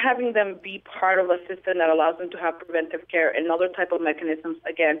 Not having them be part of a system that allows them to have preventive care and other type of mechanisms,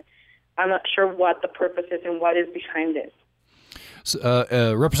 again, I'm not sure what the purpose is and what is behind this.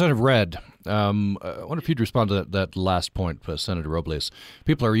 So, Representative Redd, I wonder if you'd respond to that last point, Senator Robles.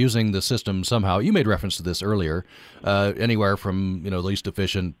 People are using the system somehow. You made reference to this earlier. Anywhere from least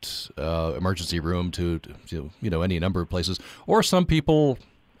efficient emergency room to any number of places, or some people,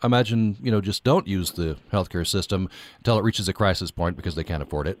 I imagine, just don't use the healthcare system until it reaches a crisis point because they can't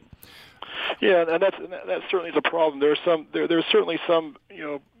afford it. Yeah, and that certainly is a problem. There's certainly some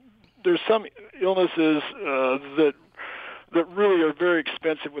there's some illnesses that really are very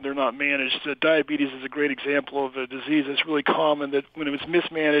expensive when they're not managed. Diabetes is a great example of a disease that's really common that when it's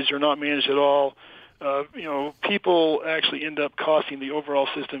mismanaged or not managed at all, people actually end up costing the overall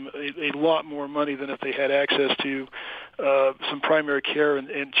system a lot more money than if they had access to some primary care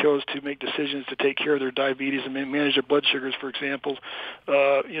and chose to make decisions to take care of their diabetes and manage their blood sugars, for example.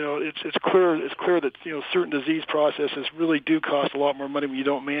 It's clear that certain disease processes really do cost a lot more money when you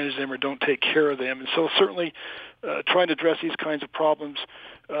don't manage them or don't take care of them. And so certainly trying to address these kinds of problems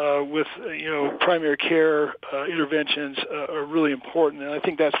with primary care interventions are really important, and I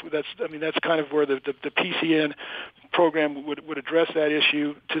think that's kind of where the PCN program would address that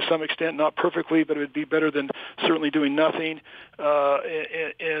issue to some extent, not perfectly, but it would be better than certainly doing nothing.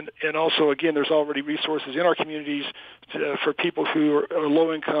 And also, again, there's already resources in our communities for people who are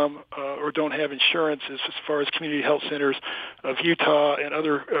low income or don't have insurance, as far as community health centers of Utah and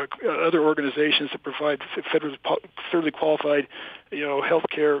other organizations that provide federally qualified health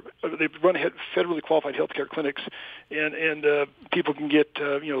care. They run federally qualified healthcare clinics, and people can get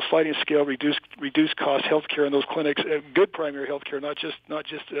sliding scale reduced cost health care in those clinics, good primary health care, not just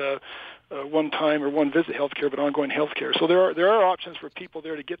one time or one visit health care, but ongoing health care. So there are options for people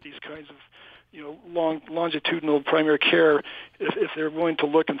there to get these kinds of longitudinal primary care if they're willing to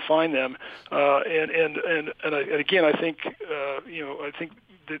look and find them. And again, I think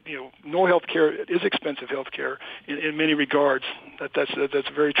that no health care is expensive health care in many regards. That's a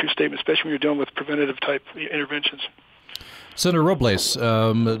very true statement, especially when you're dealing with preventative type interventions. Senator Robles,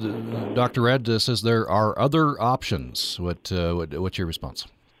 Dr. Redd says there are other options. What's your response?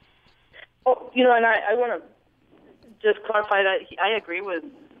 Oh, and I want to just clarify that I agree with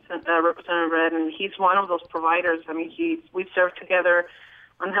Representative Redd, and he's one of those providers. I mean, we've served together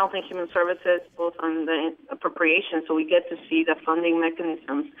on Health and Human Services, both on the appropriation, so we get to see the funding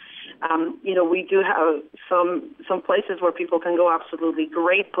mechanisms. We do have some places where people can go, absolutely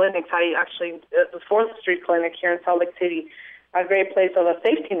great clinics. The 4th Street Clinic here in Salt Lake City, a great place of a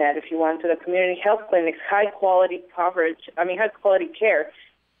safety net, if you want, to the community health clinics, high-quality high-quality care.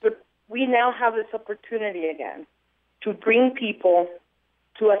 But we now have this opportunity again to bring people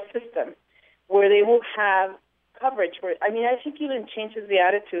to a system where they will have coverage. I think even changes the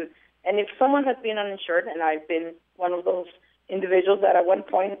attitude. And if someone has been uninsured, and I've been one of those individuals that at one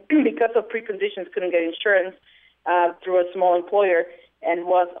point, because of preconditions, couldn't get insurance through a small employer and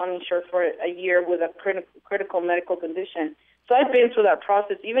was uninsured for a year with a critical medical condition. So I've been through that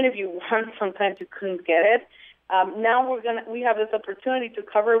process. Even if you want, sometimes you couldn't get it. Now we have this opportunity to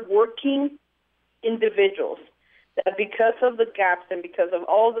cover working individuals that, because of the gaps and because of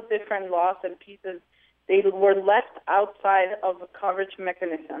all the different laws and pieces, they were left outside of the coverage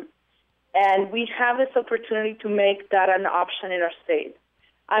mechanism. And we have this opportunity to make that an option in our state.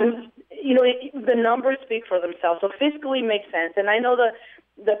 The numbers speak for themselves, so fiscally makes sense. And I know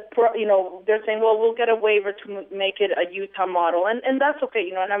they're saying, well, we'll get a waiver to make it a Utah model, and that's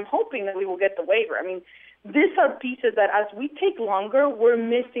okay. And I'm hoping that we will get the waiver. These are pieces that, as we take longer, we're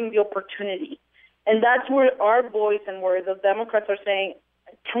missing the opportunity, and that's where our voice and where the Democrats are saying,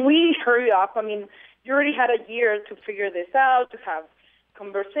 can we hurry up? You already had a year to figure this out, to have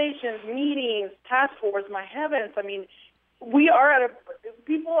conversations, meetings, task force. My heavens,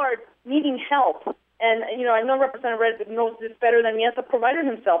 people are needing help. And, I know Representative Red knows this better than me as a provider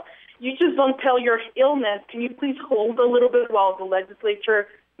himself. You just don't tell your illness, can you please hold a little bit while the legislature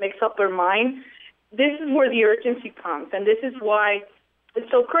makes up their mind? This is where the urgency comes, and this is why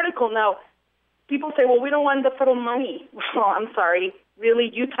it's so critical. Now, people say, well, we don't want the federal money. Well, I'm sorry. Really,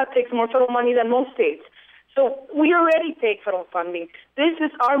 Utah takes more federal money than most states. So we already take federal funding. This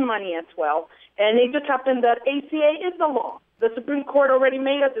is our money as well. And it just happened that ACA is the law. The Supreme Court already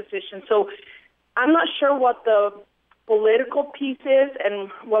made a decision. So I'm not sure what the political piece is and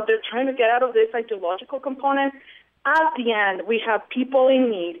what they're trying to get out of this ideological component. At the end, we have people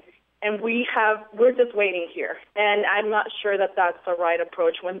in need, and we're just waiting here. And I'm not sure that that's the right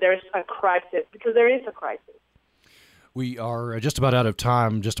approach when there's a crisis, because there is a crisis. We are just about out of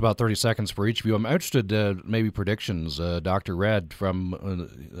time, just about 30 seconds for each of you. I'm interested, maybe predictions. Dr. Red from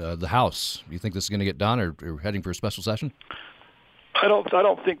the House, do you think this is going to get done or heading for a special session? I don't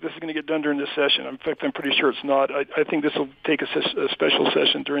think this is going to get done during this session. In fact, I'm pretty sure it's not. I think this will take a special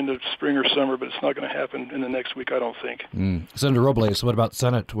session during the spring or summer, but it's not going to happen in the next week, I don't think. Senator Robles, what about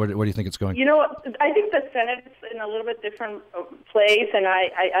Senate? Where do you think it's going? I think the Senate is in a little bit different place, and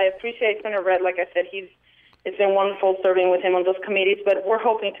I appreciate Senator Red. Like I said, it's been wonderful serving with him on those committees, but we're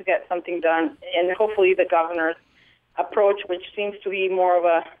hoping to get something done, and hopefully the governor's approach, which seems to be more of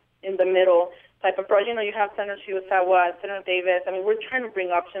a in-the-middle type of approach. You have Senator Shiwasawa, Senator Davis. We're trying to bring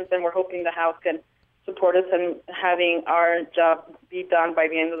options, and we're hoping the House can support us in having our job be done by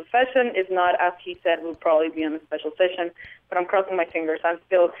the end of the session. If not, as he said, we'll probably be on a special session, but I'm crossing my fingers. I'm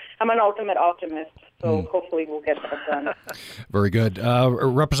an ultimate optimist, so hopefully we'll get that done. Very good.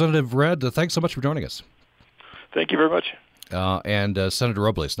 Representative Red, thanks so much for joining us. Thank you very much. And Senator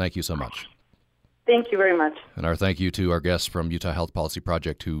Robles, thank you so much. Thank you very much. And our thank you to our guests from Utah Health Policy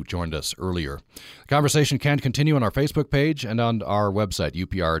Project who joined us earlier. The conversation can continue on our Facebook page and on our website,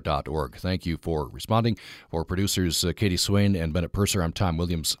 upr.org. Thank you for responding. For producers Katie Swain and Bennett Purser, I'm Tom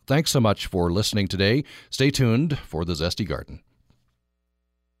Williams. Thanks so much for listening today. Stay tuned for the Zesty Garden.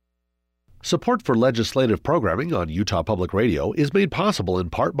 Support for legislative programming on Utah Public Radio is made possible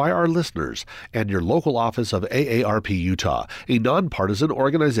in part by our listeners and your local office of AARP Utah, a nonpartisan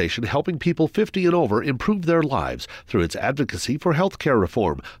organization helping people 50 and over improve their lives through its advocacy for health care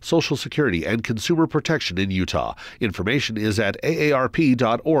reform, Social Security, and consumer protection in Utah. Information is at aarp.org/UT.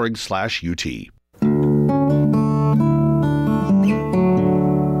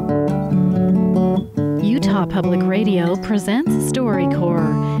 Utah Public Radio presents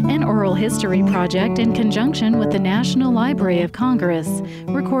StoryCorps, an oral history project in conjunction with the National Library of Congress,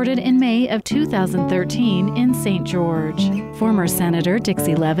 recorded in May of 2013 in St. George. Former Senator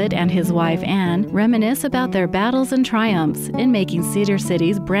Dixie Levitt and his wife Ann reminisce about their battles and triumphs in making Cedar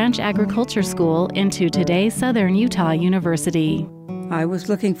City's Branch Agriculture School into today's Southern Utah University. I was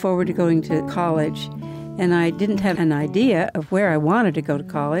looking forward to going to college, and I didn't have an idea of where I wanted to go to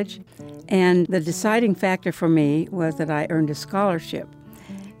college. And the deciding factor for me was that I earned a scholarship.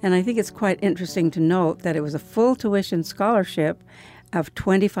 And I think it's quite interesting to note that it was a full tuition scholarship of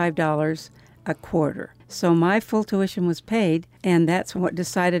 $25 a quarter. So my full tuition was paid, and that's what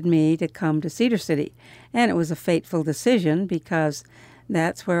decided me to come to Cedar City. And it was a fateful decision because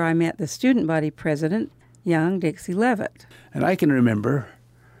That's where I met the student body president, young Dixie Levitt. And I can remember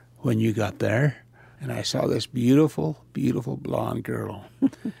when you got there, and I saw this beautiful, beautiful blonde girl.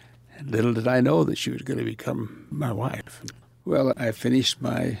 And little did I know that she was going to become my wife. Well, I finished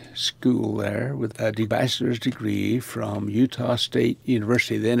my school there with a bachelor's degree from Utah State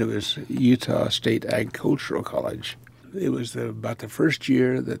University. Then it was Utah State Agricultural College. It was about the first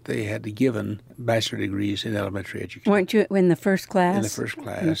year that they had given bachelor degrees in elementary education. Weren't you in the first class? In the first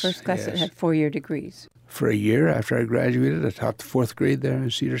class. In the first class, yes. It had 4-year degrees. For a year after I graduated, I taught the 4th grade there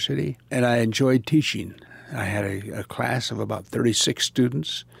in Cedar City, and I enjoyed teaching. I had a class of about 36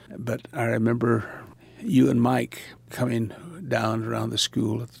 students, but I remember you and Mike coming down around the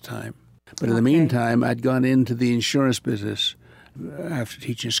school at the time. But in the meantime, I'd gone into the insurance business after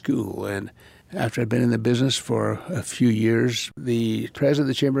teaching school, and after I'd been in the business for a few years, the president of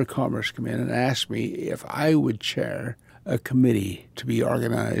the Chamber of Commerce came in and asked me if I would chair a committee to be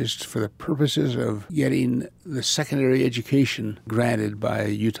organized for the purposes of getting the secondary education granted by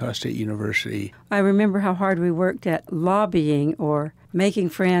Utah State University. I remember how hard we worked at lobbying or making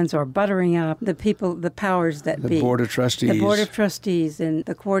friends or buttering up the people, the powers that be. The Board of Trustees. The Board of Trustees and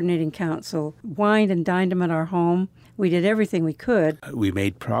the Coordinating Council. Wined and dined them at our home. We did everything we could. We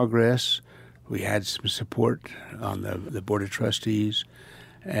made progress. We had some support on the Board of Trustees.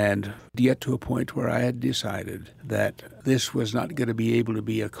 And get to a point where I had decided that this was not going to be able to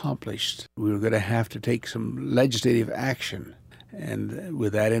be accomplished. We were going to have to take some legislative action. And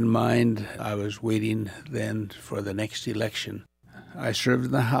with that in mind, I was waiting then for the next election. I served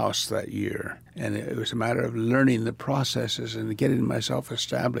in the House that year, and it was a matter of learning the processes and getting myself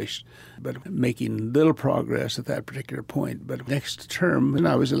established, but making little progress at that particular point. But next term,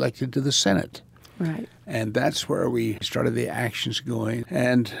 I was elected to the Senate. Right. And that's where we started the actions going.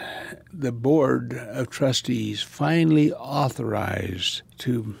 And the Board of Trustees finally authorized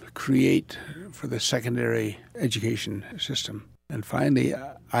to create for the secondary education system. And finally,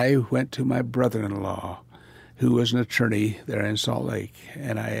 I went to my brother-in-law, who was an attorney there in Salt Lake,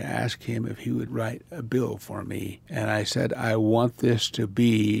 and I asked him if he would write a bill for me. And I said, I want this to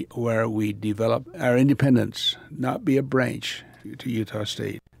be where we develop our independence, not be a branch to Utah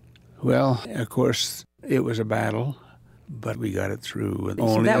State. Well, of course, it was a battle, but we got it through.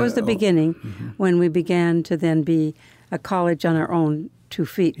 So that was the beginning, when we began to then be a college on our own 2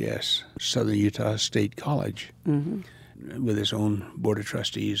 feet. Yes, Southern Utah State College, with its own Board of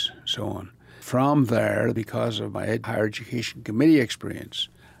Trustees, so on. From there, because of my higher education committee experience,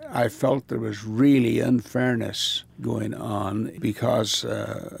 I felt there was really unfairness going on because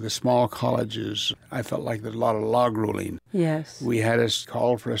the small colleges, I felt like there's a lot of log rolling. Yes. We had a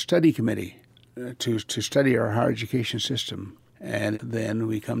call for a study committee to study our higher education system. And then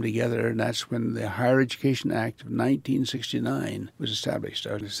we come together, and that's when the Higher Education Act of 1969 was established.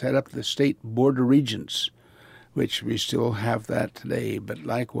 I set up the State Board of Regents, which we still have that today, but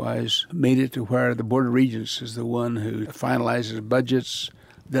likewise made it to where the Board of Regents is the one who finalizes budgets,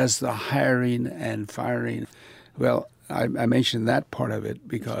 does the hiring and firing. Well, I mentioned that part of it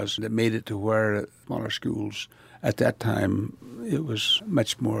because it made it to where smaller schools, at that time, it was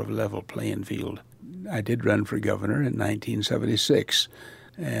much more of a level playing field. I did run for governor in 1976,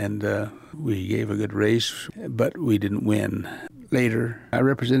 and we gave a good race, but we didn't win. Later, I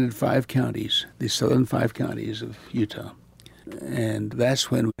represented 5 counties, the southern 5 counties of Utah, and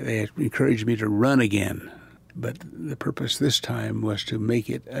that's when they encouraged me to run again. But the purpose this time was to make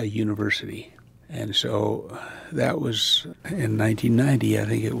it a university. And so that was in 1990, I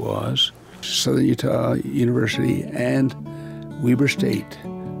think it was. Southern Utah University and Weber State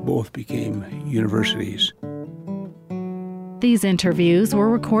both became universities. These interviews were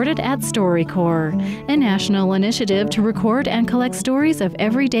recorded at StoryCorps, a national initiative to record and collect stories of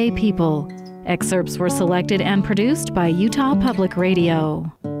everyday people. Excerpts were selected and produced by Utah Public Radio.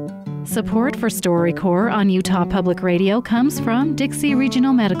 Support for StoryCorps on Utah Public Radio comes from Dixie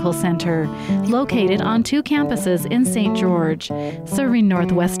Regional Medical Center, located on 2 campuses in St. George, serving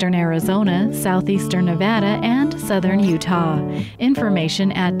northwestern Arizona, southeastern Nevada, and southern Utah.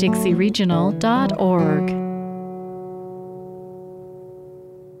 Information at dixieregional.org.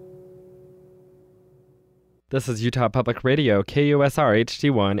 This is Utah Public Radio, KUSR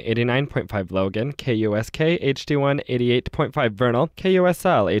HD1 89.5 Logan, KUSK HD1 88.5 Vernal,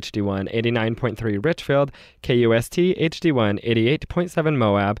 KUSL HD1 89.3 Richfield, KUST HD1 88.7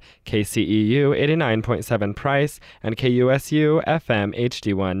 Moab, KCEU 89.7 Price, and KUSU FM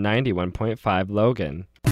HD1 91.5 Logan.